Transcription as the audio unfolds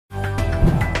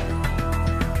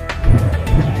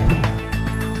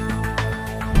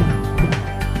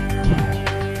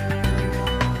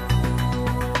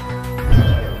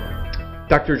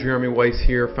Dr. Jeremy Weisz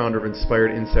here, founder of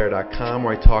InspiredInsider.com,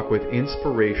 where I talk with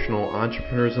inspirational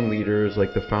entrepreneurs and leaders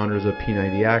like the founders of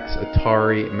P90 X,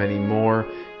 Atari, and many more,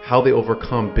 how they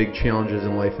overcome big challenges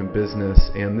in life and business.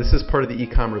 And this is part of the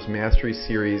e-commerce mastery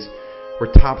series where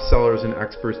top sellers and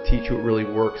experts teach you what really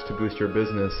works to boost your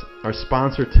business. Our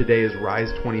sponsor today is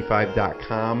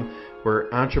Rise25.com,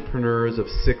 where entrepreneurs of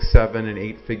 6, 7, and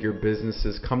 8-figure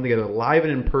businesses come together live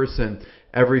and in person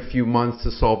every few months to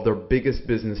solve their biggest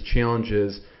business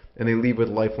challenges, and they leave with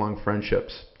lifelong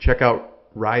friendships. Check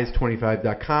out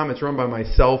Rise25.com. It's run by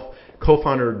myself,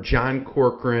 co-founder John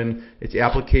Corcoran. It's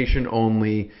application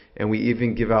only, and we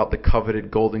even give out the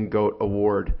coveted Golden Goat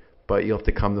Award, but you'll have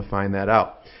to come to find that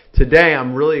out. Today,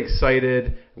 I'm really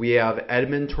excited. We have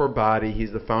Edmond Torbati.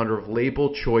 He's the founder of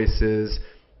LabelChoices.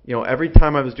 You know, every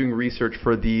time I was doing research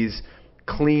for these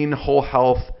clean, whole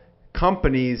health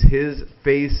companies, his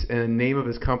face and name of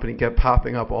his company kept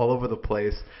popping up all over the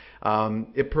place.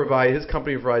 His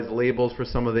company provides labels for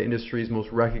some of the industry's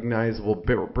most recognizable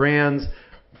brands.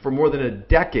 For more than a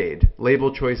decade,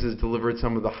 LabelChoices delivered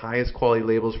some of the highest quality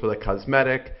labels for the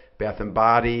cosmetic, bath and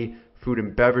body, food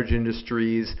and beverage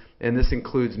industries, and this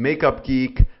includes Makeup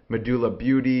Geek, Medulla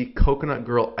Beauty, Coconut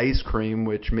Girl Ice Cream,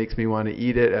 which makes me want to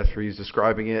eat it after he's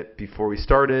describing it before we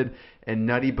started, and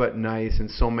Nutty But Nice, and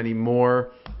so many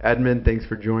more. Edmond, thanks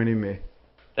for joining me.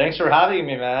 Thanks for having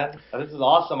me, man. This is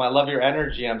awesome. I love your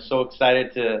energy. I'm so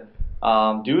excited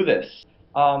to do this.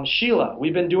 Sheila,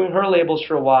 we've been doing her labels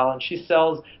for a while, and she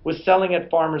was selling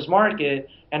at Farmer's Market,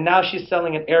 and now she's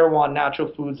selling at Erewhon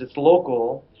Natural Foods. It's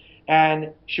local.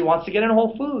 And she wants to get in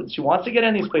Whole Foods. She wants to get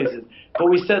in these places. But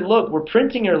we said, look, we're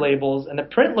printing your labels, and the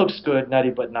print looks good, Nutty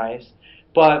But Nice.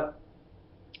 But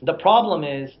the problem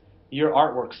is your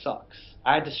artwork sucks.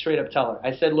 I had to straight up tell her.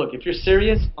 I said, look, if you're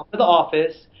serious, come to the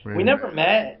office. Right. We never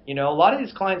met. You know, a lot of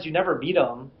these clients, you never meet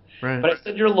them. Right. But I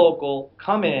said, you're local.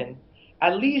 Come in.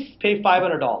 At least pay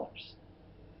 $500.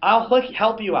 I'll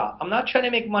help you out. I'm not trying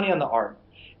to make money on the art.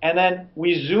 And then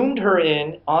we Zoomed her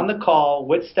in on the call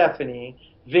with Stephanie.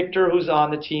 Victor, who's on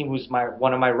the team, who's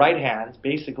one of my right hands.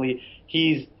 Basically,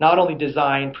 he's not only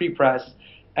design, pre-press,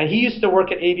 and he used to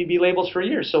work at ABB Labels for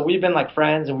years. So we've been like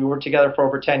friends, and we worked together for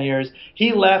over 10 years.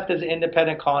 He left as an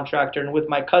independent contractor, and with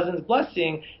my cousin's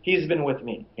blessing, he's been with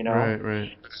me. You know.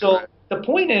 Right. So the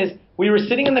point is, we were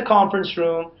sitting in the conference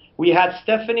room. We had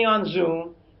Stephanie on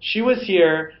Zoom. She was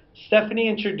here. Stephanie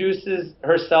introduces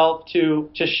herself to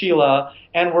Sheila,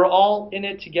 and we're all in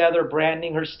it together,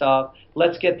 branding her stuff.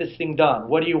 Let's get this thing done.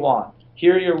 What do you want?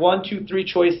 Here are your 1, 2, 3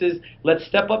 choices. Let's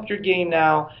step up your game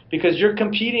now, because you're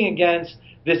competing against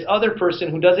this other person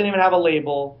who doesn't even have a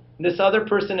label. This other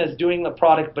person is doing the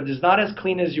product but is not as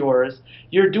clean as yours.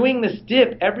 You're doing this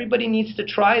dip. Everybody needs to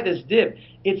try this dip.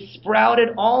 It's sprouted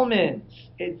almonds.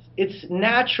 It's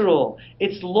natural.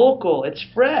 It's local. It's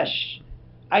fresh.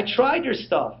 I tried your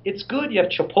stuff. It's good. You have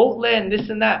Chipotle and this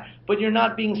and that, but you're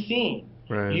not being seen.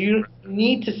 Right. You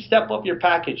need to step up your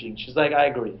packaging. She's like, I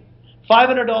agree.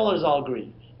 $500, I'll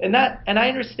agree. And I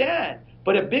understand.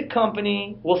 But a big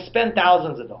company will spend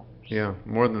thousands of dollars. Yeah,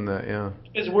 more than that, yeah.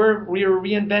 Because we're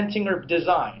reinventing her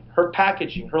design, her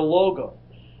packaging, her logo.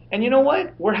 And you know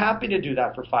what? We're happy to do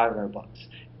that for $500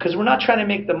 because we're not trying to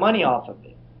make the money off of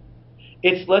it.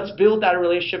 It's let's build that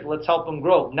relationship. Let's help them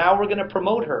grow. Now we're going to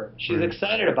promote her. She's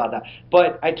excited about that.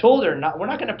 But I told her, we're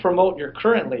not going to promote your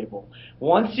current label.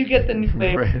 Once you get the new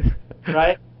label,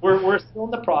 right? We're still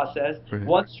in the process. Right.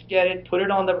 Once you get it, put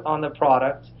it on the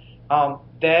product.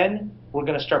 Then we're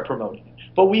going to start promoting it.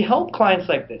 But we help clients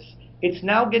like this. It's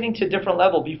now getting to a different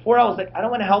level. Before I was like, I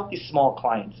don't want to help these small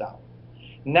clients out.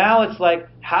 Now it's like,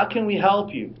 how can we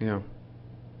help you? Yeah.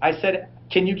 I said,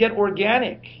 can you get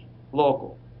organic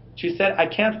local? She said, I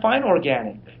can't find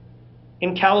organic.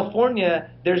 In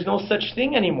California, there's no such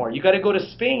thing anymore. You got to go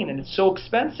to Spain, and it's so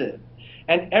expensive.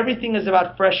 And everything is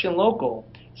about fresh and local.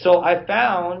 So I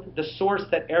found the source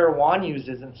that Erewhon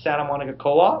uses in Santa Monica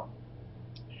Co-op,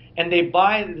 and they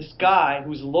buy this guy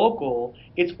who's local.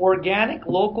 It's organic,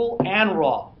 local, and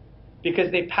raw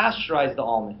because they pasteurize the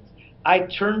almonds. I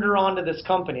turned her on to this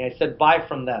company. I said, buy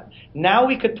from them. Now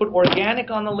we could put organic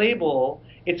on the label.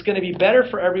 It's going to be better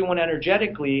for everyone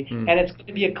energetically, and it's going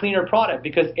to be a cleaner product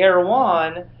because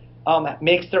Erewhon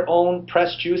makes their own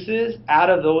pressed juices out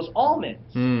of those almonds.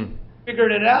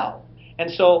 Figured it out.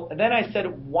 And so then I said,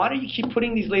 why don't you keep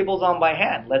putting these labels on by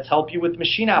hand? Let's help you with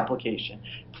machine application.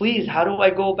 Please, how do I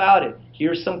go about it?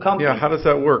 Here's some companies. Yeah, how does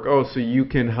that work? Oh, so you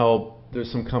can help.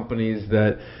 There's some companies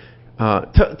that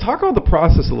talk about the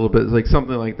process a little bit, like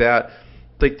something like that.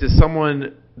 Like, does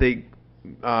someone,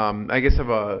 I guess, have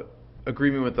a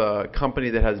agreement with a company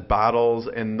that has bottles,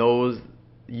 and those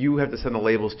you have to send the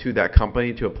labels to that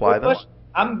company to apply them?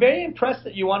 I'm very impressed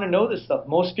that you want to know this stuff.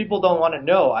 Most people don't want to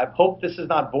know. I hope this is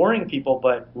not boring people,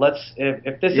 but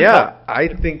if this is I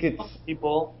think it's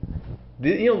people.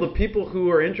 The people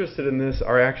who are interested in this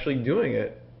are actually doing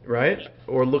it, right?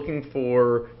 Or looking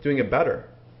for doing it better.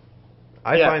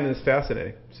 I find this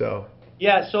fascinating. So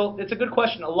it's a good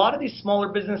question. A lot of these smaller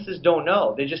businesses don't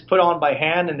know. They just put on by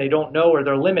hand and they don't know, or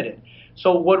they're limited.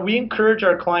 So what we encourage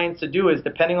our clients to do is,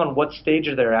 depending on what stage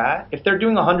they're at, if they're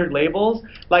doing 100 labels,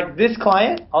 like this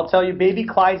client, I'll tell you, Baby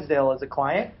Clydesdale is a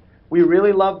client. We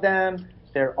really love them.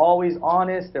 They're always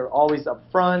honest. They're always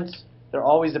upfront. They're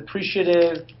always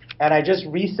appreciative. And I just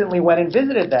recently went and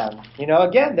visited them.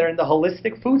 Again, they're in the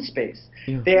holistic food space.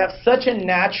 Yeah. They have such a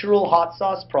natural hot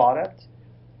sauce product.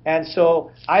 And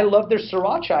so I love their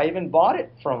sriracha. I even bought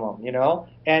it from them,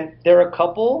 And they're a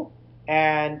couple.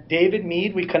 And David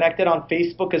Mead, we connected on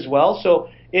Facebook as well. So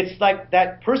it's like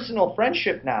that personal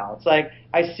friendship now. It's like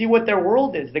I see what their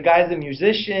world is. The guy's a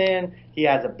musician. He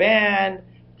has a band.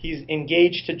 He's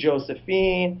engaged to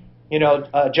Justine,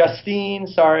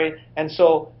 sorry. And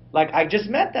so, like, I just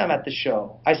met them at the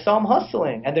show. I saw them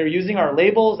hustling, and they're using our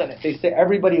labels, and they say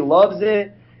everybody loves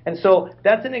it. And so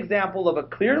that's an example of a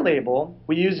clear label.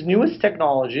 We use newest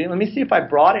technology. Let me see if I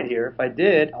brought it here. If I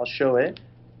did, I'll show it.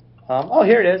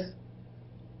 Here it is.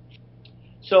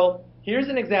 So here's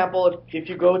an example if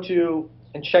you go to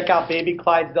and check out Baby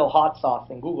Clydesdale hot sauce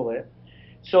and Google it.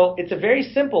 So it's a very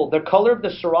simple. The color of the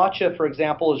sriracha, for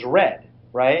example, is red,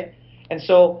 right? And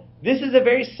so this is a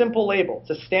very simple label. It's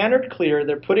a standard clear.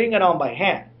 They're putting it on by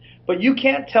hand. But you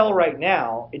can't tell right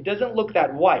now. It doesn't look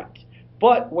that white.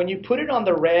 But when you put it on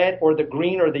the red or the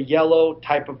green or the yellow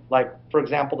type of, like, for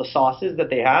example, the sauces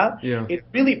that they have, it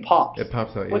really pops. It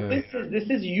pops out, But this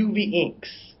is UV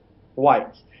inks,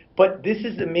 white. But this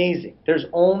is amazing. There's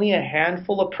only a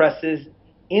handful of presses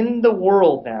in the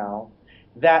world now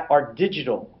that are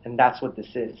digital, and that's what this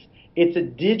is. It's a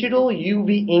digital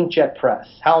UV inkjet press.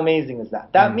 How amazing is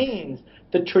that? That means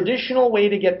the traditional way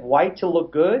to get white to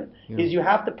look good is you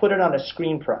have to put it on a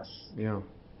screen press. Yeah.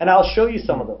 And I'll show you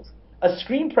some of those. A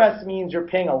screen press means you're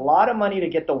paying a lot of money to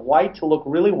get the white to look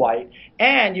really white,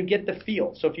 and you get the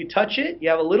feel. So if you touch it, you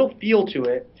have a little feel to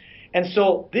it. And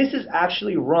so this is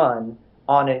actually run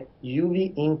on a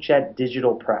UV inkjet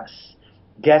digital press.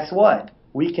 Guess what?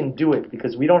 We can do it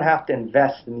because we don't have to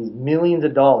invest in these millions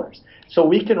of dollars. So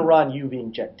we can run UV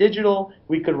inkjet digital,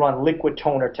 we could run liquid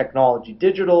toner technology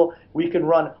digital, we can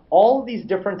run all of these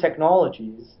different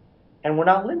technologies, and we're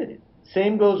not limited.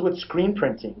 Same goes with screen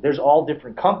printing. There's all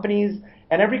different companies,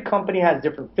 and every company has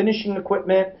different finishing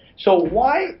equipment. So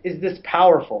why is this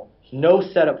powerful? No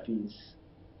setup fees.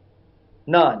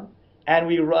 None. And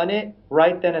we run it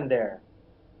right then and there.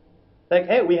 Like,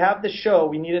 hey, we have the show,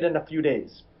 we need it in a few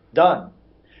days. Done.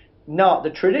 No, the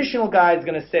traditional guy is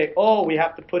going to say, oh, we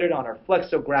have to put it on our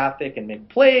flexographic and make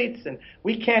plates, and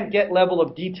we can't get level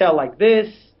of detail like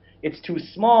this. It's too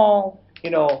small,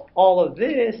 all of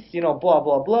this, blah,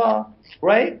 blah, blah,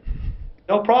 right?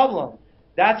 No problem.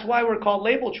 That's why we're called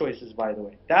LabelChoices, by the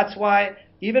way. That's why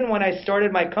even when I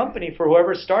started my company, for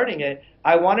whoever's starting it,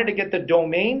 I wanted to get the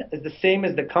domain as the same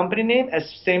as the company name,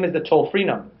 same as the toll-free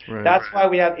number. Right. That's why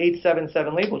we have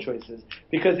 877 LabelChoices,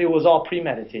 because it was all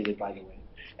premeditated, by the way.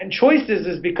 And choices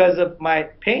is because of my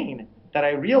pain that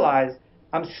I realized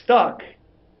I'm stuck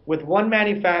with one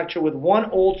manufacturer, with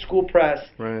one old school press,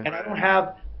 and I don't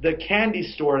have the candy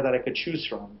store that I could choose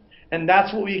from. And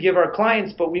that's what we give our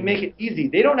clients, but we make it easy.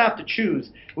 They don't have to choose.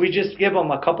 We just give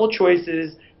them a couple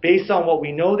choices based on what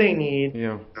we know they need.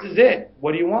 Yeah. This is it.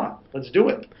 What do you want? Let's do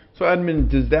it. So, Edmond,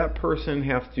 does that person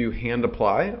have to hand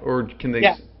apply, or can they?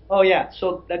 Yeah. Oh, yeah.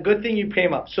 So, a good thing you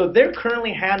came up. So, they're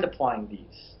currently hand applying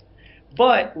these.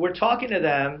 But we're talking to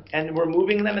them, and we're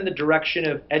moving them in the direction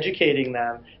of educating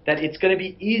them that it's going to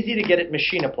be easy to get it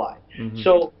machine applied. Mm-hmm.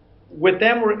 So, with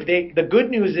them, the good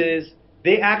news is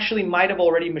they actually might have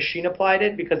already machine applied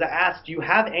it, because I asked, do you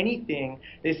have anything?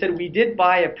 They said, we did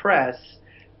buy a press.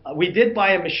 We did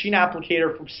buy a machine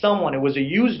applicator from someone. It was a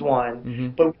used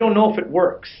one, but we don't know if it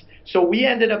works. So we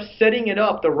ended up setting it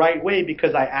up the right way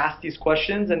because I asked these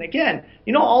questions. And again,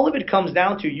 all of it comes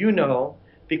down to,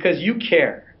 because you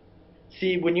care.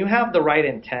 See, when you have the right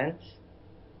intent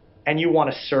and you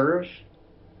want to serve,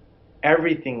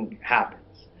 everything happens.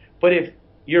 But if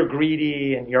you're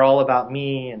greedy and you're all about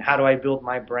me and how do I build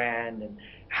my brand and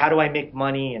how do I make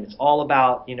money and it's all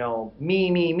about,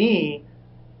 me,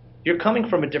 you're coming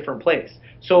from a different place.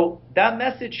 So that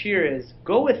message here is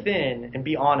go within and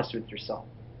be honest with yourself.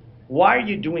 Why are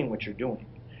you doing what you're doing?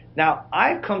 Now,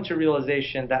 I've come to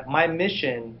realization that my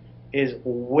mission is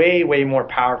way, way more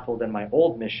powerful than my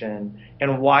old mission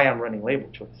and why I'm running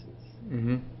LabelChoices.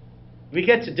 Mm-hmm. we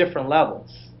get to different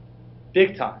levels,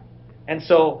 big time. And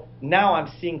so now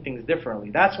I'm seeing things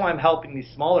differently. That's why I'm helping these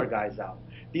smaller guys out.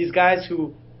 These guys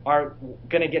who are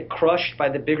going to get crushed by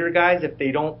the bigger guys if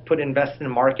they don't invest in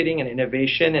marketing and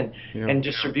innovation and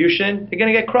distribution, they're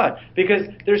going to get crushed. Because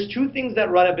there's two things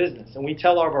that run a business, and we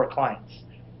tell all of our clients,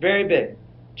 very big,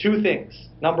 two things.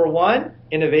 Number one,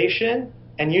 innovation,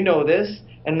 and you know this,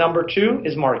 and number two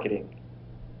is marketing.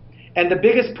 And the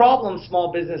biggest problem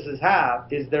small businesses have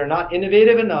is they're not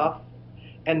innovative enough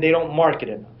and they don't market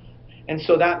enough. And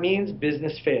so that means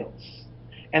business fails.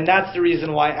 And that's the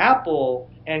reason why Apple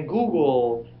and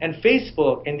Google and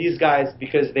Facebook and these guys,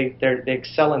 because they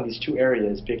excel in these two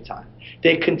areas big time.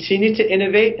 They continue to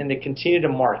innovate and they continue to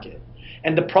market.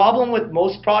 And the problem with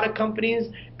most product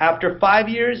companies, after 5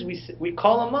 years, we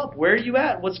call them up. Where are you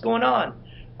at? What's going on?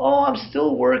 Oh, I'm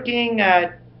still working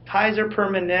at Kaiser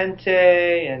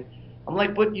Permanente. And I'm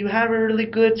like, but you have a really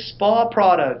good spa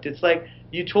product. It's like,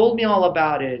 you told me all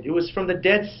about it. It was from the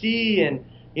Dead Sea and,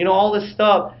 you know, all this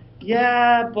stuff.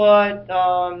 Yeah, but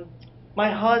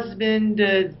my husband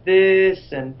did this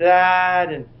and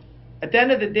that. And at the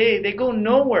end of the day, they go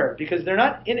nowhere because they're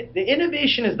not the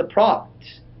innovation is the product.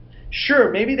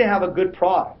 Sure, maybe they have a good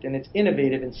product and it's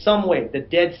innovative in some way. The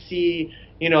Dead Sea,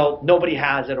 you know, nobody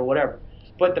has it or whatever.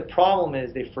 But the problem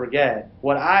is they forget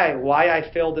why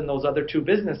I failed in those other two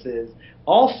businesses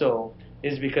also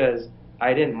is because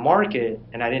I didn't market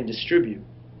and I didn't distribute.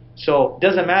 So it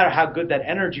doesn't matter how good that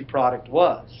energy product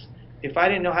was. If I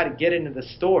didn't know how to get into the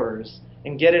stores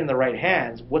and get it in the right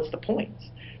hands, what's the point?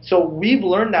 So we've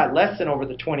learned that lesson over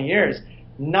the 20 years.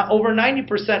 Not over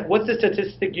 90%. What's the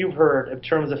statistic you've heard in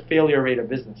terms of failure rate of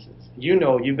businesses? You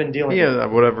know, you've been dealing with it. Yeah,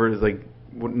 whatever is like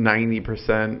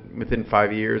 90% within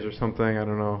 5 years or something. I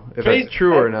don't know if Crazy, that's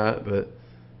true or not, but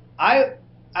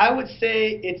I would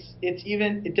say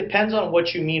it depends on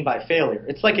what you mean by failure.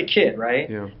 It's like a kid, right?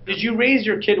 Yeah. Did you raise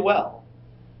your kid well?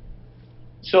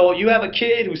 So you have a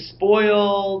kid who's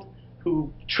spoiled,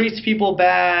 who treats people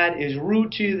bad, is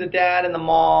rude to the dad and the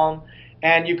mom,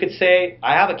 and you could say,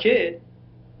 I have a kid,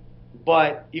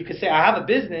 but you could say, I have a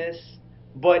business,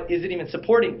 but is it even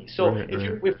supporting me? So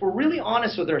if we're really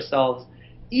honest with ourselves,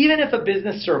 even if a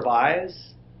business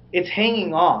survives, it's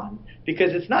hanging on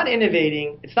because it's not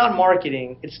innovating, it's not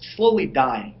marketing, it's slowly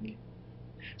dying.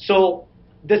 So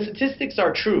the statistics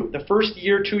are true. The first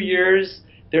year, 2 years,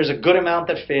 there's a good amount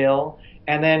that fail,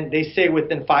 and then they say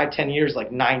within 5-10 years,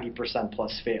 like 90%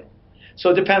 plus fail.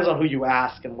 So it depends on who you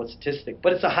ask and what statistic,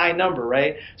 but it's a high number,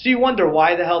 right? So you wonder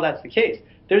why the hell that's the case.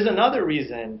 There's another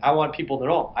reason I want people to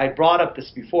know. I brought up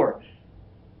this before.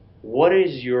 What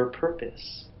is your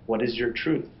purpose? What is your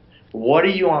truth? What are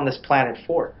you on this planet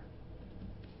for?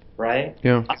 Right?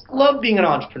 Yeah. I love being an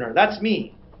entrepreneur. That's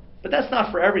me. But that's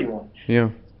not for everyone. Yeah.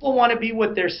 People want to be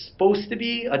what they're supposed to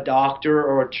be, a doctor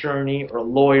or attorney or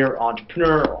lawyer,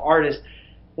 entrepreneur or artist.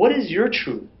 What is your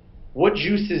truth? What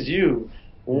juices you?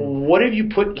 What have you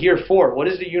put here for? What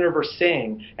is the universe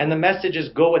saying? And the messages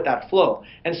go with that flow.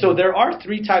 And so there are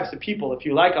 3 types of people. If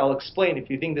you like, I'll explain if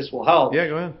you think this will help. Yeah,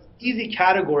 go ahead. Easy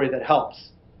category that helps.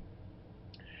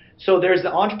 So there's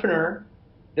the entrepreneur,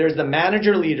 there's the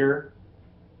manager leader,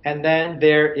 and then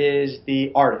there is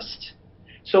the artist.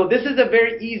 So this is a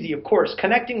very easy, of course,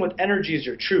 connecting with energy is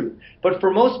your truth. But for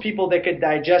most people, they could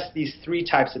digest these 3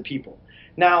 types of people.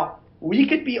 Now, we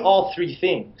could be all 3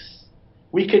 things.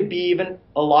 We could be even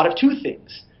a lot of 2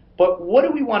 things. But what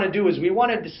do we want to do is we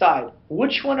want to decide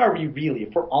which one are we really?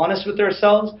 If we're honest with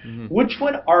ourselves, which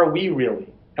one are we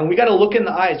really? And we got to look in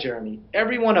the eyes, Jeremy.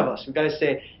 Every one of us, we got to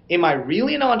say, am I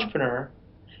really an entrepreneur?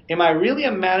 Am I really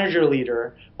a manager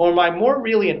leader? Or am I more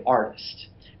really an artist?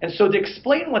 And so to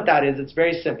explain what that is, it's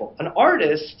very simple. An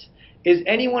artist is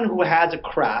anyone who has a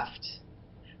craft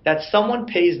that someone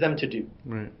pays them to do.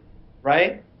 Right.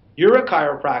 Right? You're a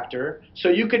chiropractor, so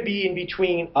you could be in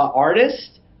between an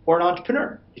artist or an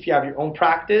entrepreneur. If you have your own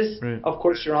practice, of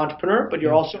course you're an entrepreneur, but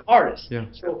you're also an artist. Yeah.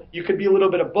 So you could be a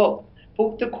little bit of both.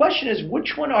 But the question is,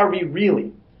 which one are we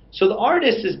really? So the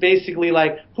artist is basically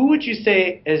like, who would you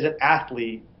say is an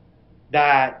athlete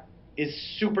that is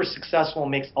super successful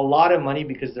and makes a lot of money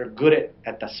because they're good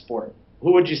at the sport?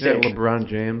 Who would you say? Yeah, LeBron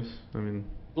James.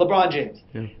 LeBron James.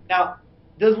 Yeah. Now,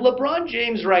 does LeBron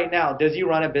James right now, does he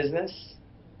run a business?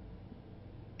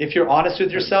 If you're honest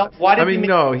with yourself, why does he make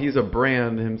no, he's a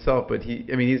brand himself, but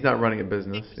he's not running a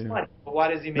business. Money, but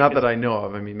why does he make Not that I know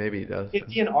of. Maybe he does. Is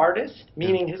he an artist?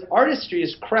 Meaning his artistry,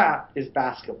 his craft is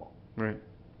basketball. Right.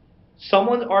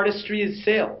 Someone's artistry is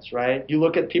sales, right? You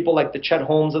look at people like the Chet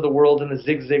Holmes of the world and the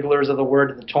Zig Ziglars of the world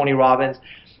and the Tony Robbins.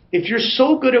 If you're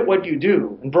so good at what you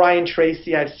do, and Brian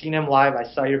Tracy, I've seen him live. I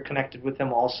saw you're connected with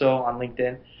him also on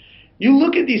LinkedIn. You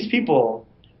look at these people,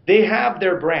 they have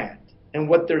their brand and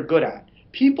what they're good at.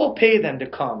 People pay them to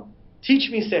come,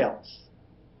 teach me sales.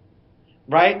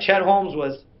 Right? Chet Holmes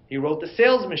he wrote The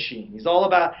Sales Machine. He's all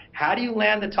about how do you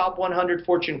land the top 100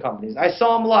 Fortune companies. I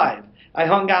saw him live. I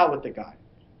hung out with the guy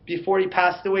before he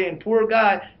passed away. And poor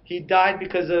guy, he died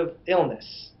because of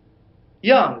illness.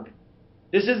 Young.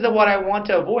 This is what I want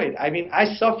to avoid. I mean,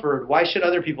 I suffered. Why should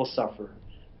other people suffer?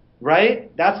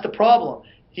 Right? That's the problem.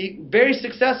 He very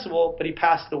successful, but he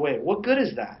passed away. What good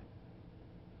is that?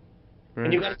 Right.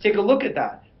 And you got to take a look at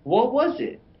that. What was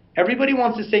it? Everybody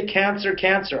wants to say cancer,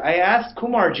 cancer. I asked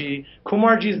Kumarji.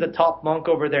 Kumarji is the top monk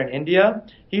over there in India.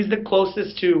 He's the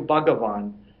closest to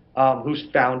Bhagavan, who's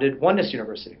founded Oneness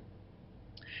University.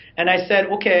 And I said,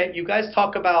 okay, you guys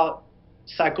talk about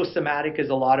psychosomatic is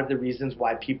a lot of the reasons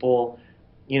why people,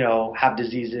 have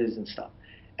diseases and stuff.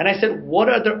 And I said, what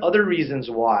are the other reasons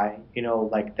why,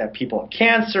 like that people have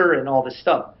cancer and all this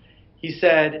stuff? He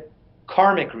said,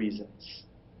 karmic reasons.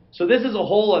 So this is a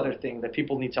whole other thing that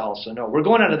people need to also know. We're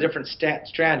going on a different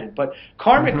strand, but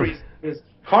karmic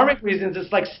reasons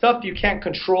is like stuff you can't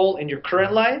control in your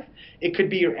current life. It could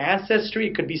be your ancestry.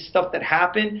 It could be stuff that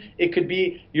happened. It could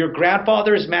be your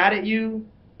grandfather is mad at you,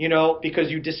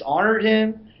 because you dishonored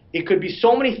him. It could be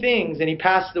so many things, and he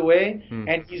passed away,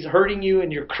 and he's hurting you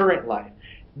in your current life.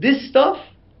 This stuff,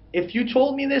 if you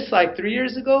told me this like 3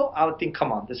 years ago, I would think,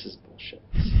 come on, this is bullshit.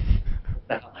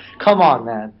 Come on,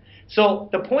 man. So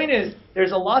the point is,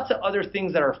 there's lots of other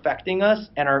things that are affecting us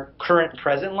and our current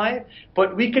present life,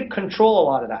 but we could control a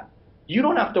lot of that. You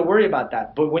don't have to worry about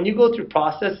that. But when you go through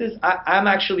processes, I'm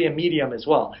actually a medium as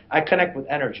well. I connect with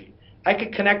energy. I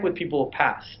could connect with people who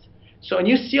passed. So, and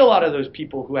you see a lot of those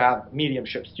people who have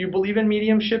mediumships. Do you believe in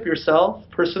mediumship yourself,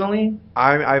 personally?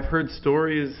 I've heard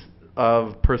stories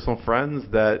of personal friends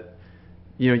that,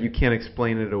 you can't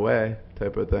explain it away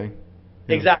type of thing.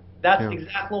 Exactly. That's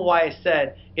exactly why I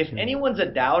said, if anyone's a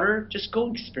doubter, just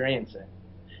go experience it.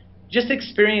 Just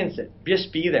experience it.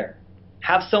 Just be there.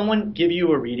 Have someone give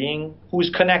you a reading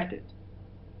who's connected.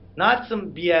 Not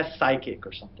some BS psychic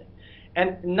or something.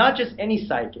 And not just any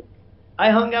psychic.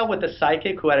 I hung out with a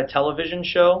psychic who had a television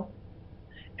show,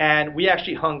 and we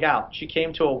actually hung out. She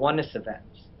came to a Oneness event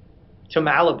to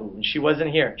Malibu, and she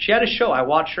wasn't here. She had a show. I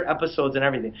watched her episodes and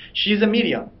everything. She's a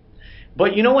medium.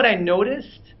 But you know what I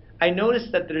noticed? I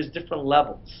noticed that there's different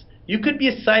levels. You could be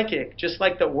a psychic, just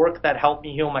like the work that helped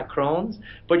me heal my Crohn's,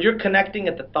 but you're connecting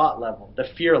at the thought level, the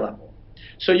fear level.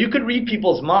 So you could read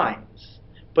people's minds,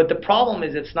 but the problem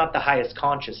is it's not the highest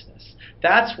consciousness.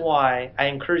 That's why I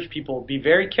encourage people, be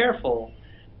very careful.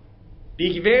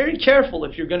 Be very careful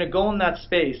if you're going to go in that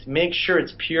space. Make sure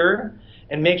it's pure,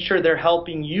 and make sure they're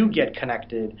helping you get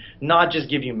connected, not just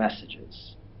give you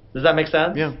messages. Does that make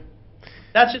sense? Yeah.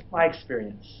 That's just my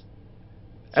experience.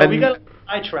 So we got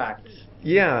sidetracked.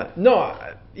 Yeah, no,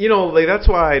 that's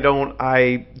why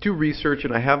I do research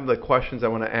and I have the questions I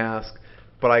want to ask,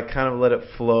 but I kind of let it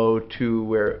flow to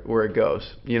where it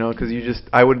goes, because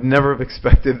I would never have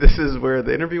expected this is where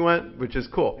the interview went, which is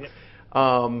cool.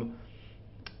 Yeah.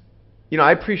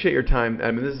 I appreciate your time,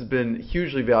 Edmond. This has been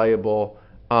hugely valuable.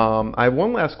 I have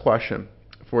one last question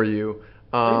for you,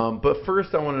 but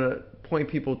first I want to point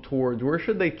people towards where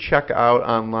should they check out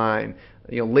online.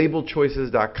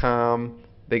 LabelChoices.com.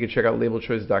 They can check out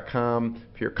LabelChoices.com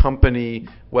for your company,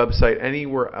 website,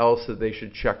 anywhere else that they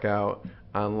should check out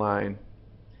online.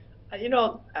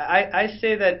 I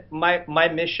say that my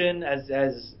mission, as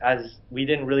we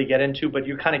didn't really get into, but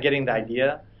you're kind of getting the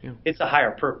idea, it's a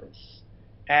higher purpose.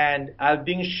 And I've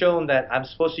been shown that I'm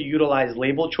supposed to utilize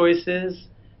label choices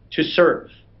to serve.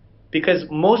 Because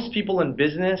most people in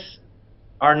business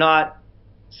are not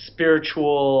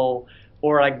spiritual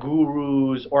or like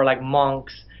gurus or like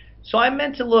monks. So I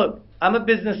meant to look, I'm a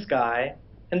business guy,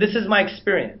 and this is my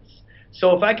experience.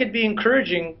 So if I could be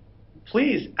encouraging,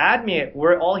 please add me.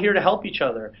 We're all here to help each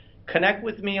other. Connect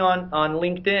with me on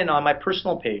LinkedIn on my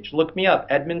personal page. Look me up,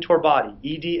 Edmond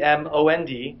Torbati,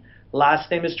 Edmond. Last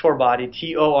name is Torbati,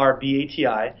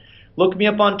 Torbati. Look me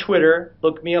up on Twitter.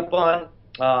 Look me up on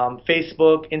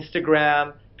Facebook,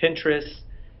 Instagram, Pinterest.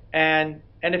 And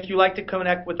if you like to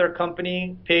connect with our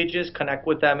company pages, connect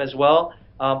with them as well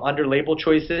under Label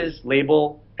Choices,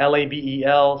 Label,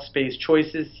 Label, space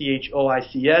Choices,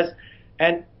 Choices.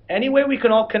 And any way we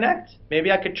can all connect.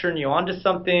 Maybe I could turn you on to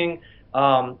something.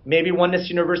 Maybe Oneness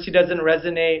University doesn't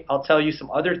resonate. I'll tell you some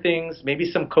other things. Maybe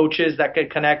some coaches that could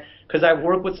connect. Because I've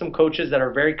worked with some coaches that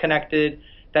are very connected,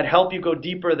 that help you go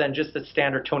deeper than just a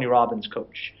standard Tony Robbins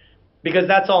coach. Because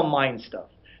that's all mind stuff.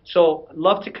 So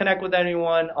love to connect with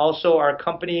anyone. Also, our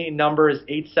company number is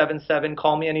 877.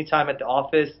 Call me anytime at the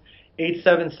office.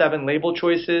 877 Label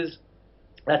Choices.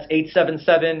 That's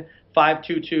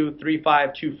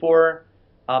 877-522-3524.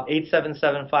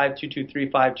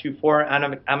 877-522-3524,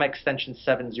 and I'm extension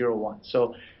 701.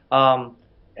 So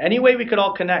any way we could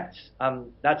all connect.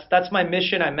 That's my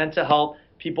mission. I'm meant to help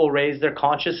people raise their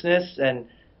consciousness, and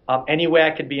any way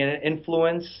I could be an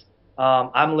influence.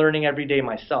 I'm learning every day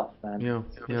myself, man. Yeah,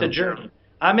 it's a journey.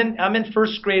 I'm in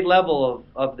first grade level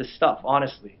of this stuff,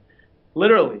 honestly.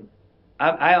 Literally.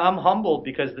 I'm humbled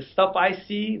because the stuff I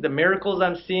see, the miracles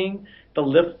I'm seeing,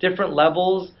 the different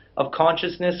levels of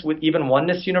consciousness with even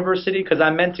Oneness University, because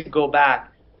I'm meant to go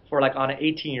back for like on an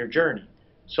 18-year journey.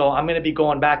 So I'm going to be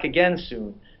going back again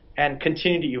soon and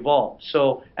continue to evolve.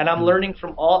 So, and I'm learning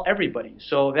from everybody.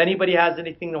 So if anybody has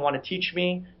anything they want to teach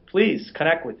me, please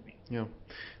connect with me. Yeah.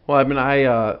 Well, I mean, I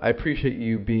appreciate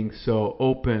you being so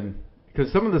open,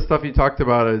 because some of the stuff you talked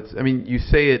about is, I mean, you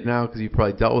say it now because you've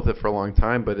probably dealt with it for a long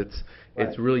time, but it's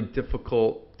really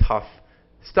difficult, tough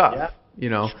stuff, you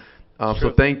know.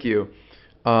 So thank you.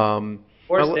 Of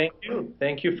course, thank you.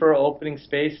 Thank you for opening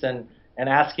space and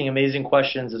asking amazing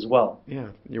questions as well. Yeah,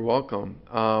 you're welcome.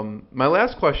 My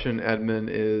last question, Edmond,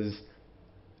 is,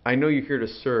 I know you're here to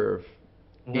serve,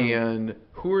 and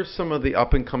who are some of the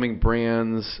up-and-coming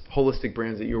brands, holistic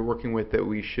brands that you're working with that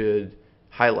we should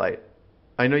highlight?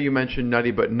 I know you mentioned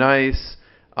Nutty But Nice,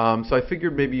 so I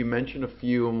figured maybe you mention a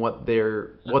few and what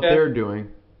they're doing.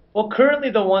 Well,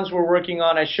 currently the ones we're working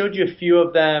on, I showed you a few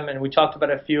of them, and we talked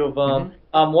about a few of them.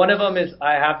 One of them is,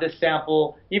 I have this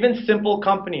sample. Even simple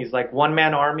companies like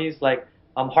one-man armies, like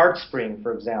Heartspring,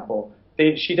 for example.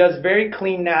 She does very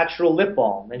clean, natural lip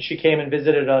balm, and she came and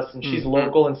visited us, and she's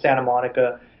local in Santa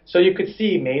Monica. So you could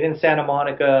see, made in Santa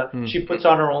Monica. She puts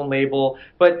on her own label.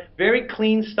 But very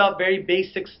clean stuff, very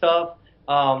basic stuff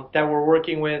that we're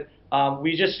working with.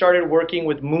 We just started working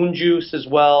with Moon Juice as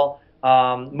well.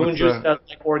 Moon Juice does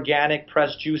like organic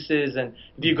pressed juices, and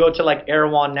if you go to like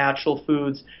Erewhon Natural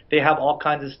Foods, they have all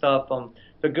kinds of stuff.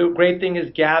 The great thing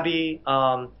is Gabby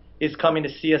is coming to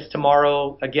see us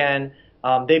tomorrow again.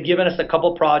 They've given us a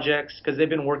couple projects because they've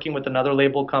been working with another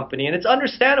label company, and it's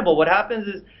understandable. What happens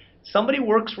is somebody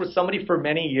works with somebody for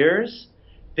many years,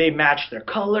 they match their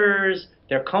colors,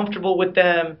 they're comfortable with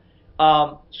them.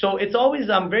 So it's always,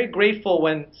 I'm very grateful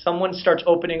when someone starts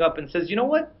opening up and says, you know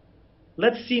what?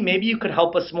 Let's see, maybe you could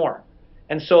help us more.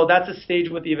 And so that's a stage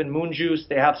with even Moon Juice.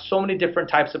 They have so many different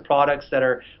types of products that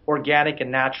are organic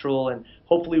and natural, and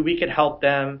hopefully we could help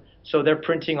them. So they're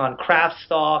printing on craft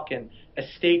stock and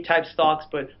estate type stocks,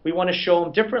 but we want to show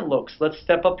them different looks. Let's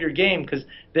step up your game, because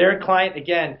their client,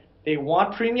 again, they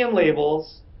want premium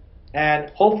labels, and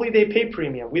hopefully they pay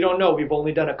premium. We don't know. We've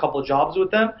only done a couple jobs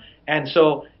with them. And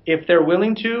so if they're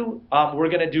willing to, we're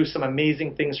going to do some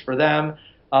amazing things for them.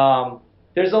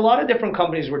 There's a lot of different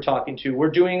companies we're talking to.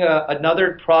 We're doing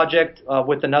another project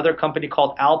with another company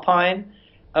called Alpine.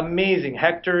 Amazing.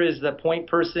 Hector is the point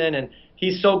person, and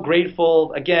he's so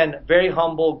grateful. Again, very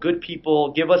humble, good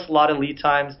people, give us a lot of lead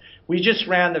times. We just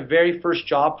ran the very first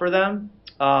job for them,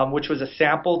 which was a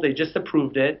sample. They just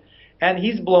approved it, and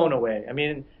he's blown away. I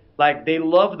mean, like, they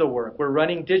love the work. We're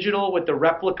running digital with the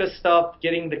replica stuff,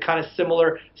 getting the kind of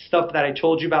similar stuff that I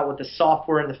told you about with the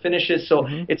software and the finishes, so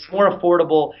it's more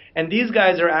affordable. And these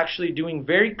guys are actually doing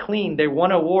very clean. They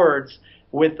won awards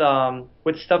with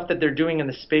stuff that they're doing in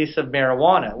the space of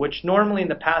marijuana, which normally in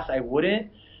the past I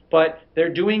wouldn't, but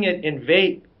they're doing it in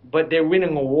vape, but they're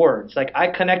winning awards. Like, I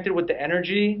connected with the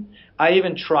energy. I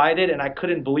even tried it, and I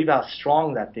couldn't believe how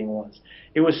strong that thing was.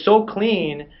 It was so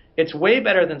clean. It's way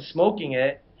better than smoking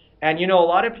it. And, you know, a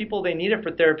lot of people, they need it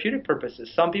for therapeutic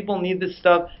purposes. Some people need this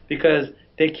stuff because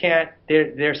they can't,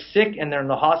 they're sick and they're in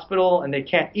the hospital and they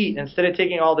can't eat instead of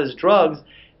taking all these drugs.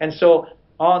 And so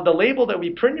on the label that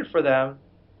we printed for them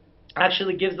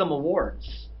actually gives them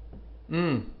awards.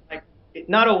 Like,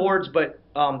 not awards, but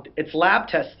it's lab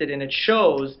tested, and it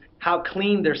shows how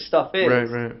clean their stuff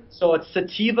is. Right. So it's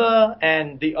sativa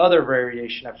and the other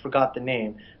variation, I forgot the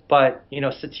name. But, you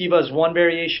know, sativa is one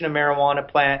variation of marijuana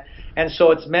plant, and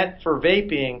so it's meant for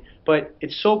vaping, but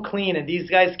it's so clean, and these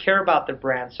guys care about their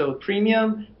brand. So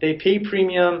premium, they pay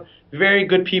premium, very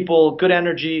good people, good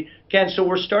energy. Again, so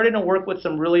we're starting to work with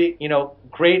some really, you know,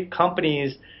 great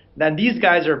companies. And these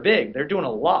guys are big. They're doing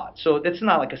a lot. So it's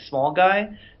not like a small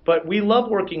guy, but we love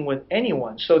working with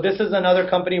anyone. So this is another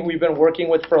company we've been working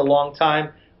with for a long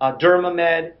time,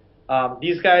 Dermamed.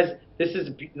 These guys, this is,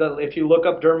 if you look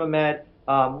up Dermamed,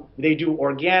 they do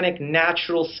organic,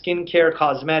 natural skincare,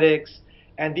 cosmetics.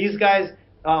 And these guys,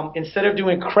 instead of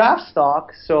doing craft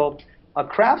stock, so a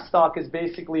craft stock is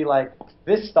basically like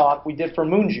this stock we did for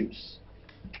Moon Juice.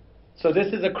 So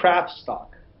this is a craft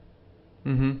stock.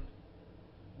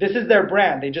 this is their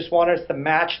brand. They just want us to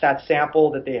match that sample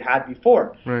that they had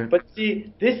before. Right. But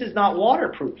see, this is not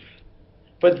waterproof.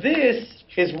 But this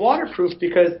is waterproof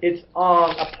because it's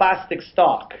on a plastic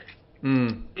stock.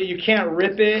 You can't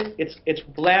rip it. It's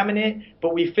laminate,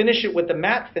 but we finish it with the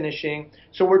matte finishing.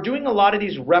 So we're doing a lot of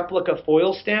these replica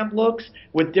foil stamp looks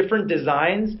with different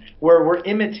designs where we're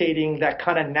imitating that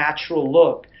kind of natural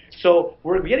look. So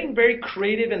we're getting very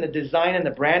creative in the design and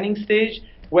the branding stage,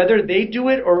 whether they do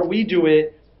it or we do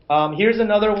it. Here's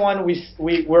another one.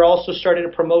 We're also starting to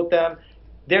promote them.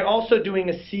 They're also doing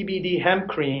a CBD hemp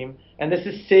cream, and this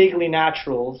is Sagley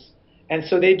Naturals. And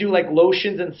so they do like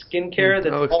lotions and skincare.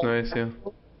 That looks nice, yeah.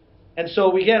 And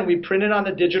so again, we printed on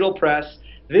the digital press.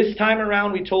 This time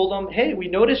around, we told them, hey, we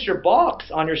noticed your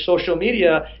box on your social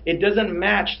media. It doesn't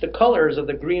match the colors of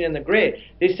the green and the gray.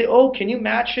 They say, oh, can you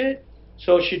match it?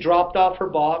 So she dropped off her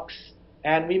box,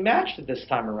 and we matched it this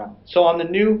time around. So on the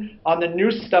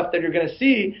new stuff that you're going to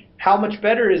see, how much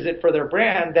better is it for their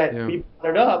brand that we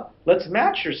brought it up? Let's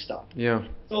match your stuff. Yeah.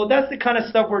 So that's the kind of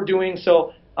stuff we're doing.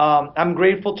 So I'm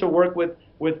grateful to work with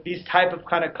these type of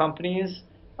kind of companies.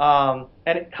 And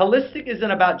holistic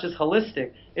isn't about just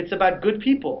holistic. It's about good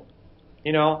people.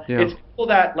 You know, it's people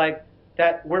that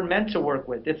we're meant to work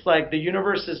with. It's like the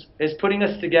universe is putting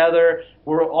us together.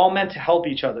 We're all meant to help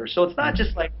each other. So it's not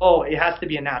just like, oh, it has to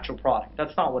be a natural product.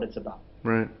 That's not what it's about.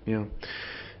 Right. Yeah.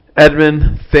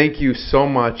 Edmond, thank you so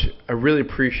much. I really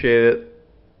appreciate it.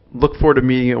 Look forward to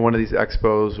meeting at one of these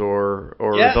expos or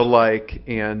the like.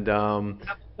 And you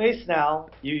have a place now.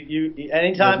 You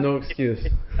anytime. There's no excuse.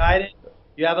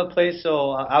 You have a place,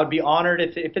 so I would be honored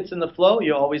if it's in the flow.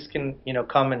 You always can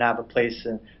come and have a place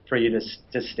for you to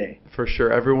stay. For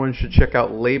sure. Everyone should check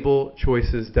out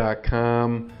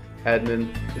LabelChoices.com.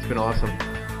 Edmond, it's been awesome.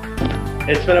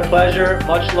 It's been a pleasure.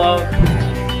 Much love.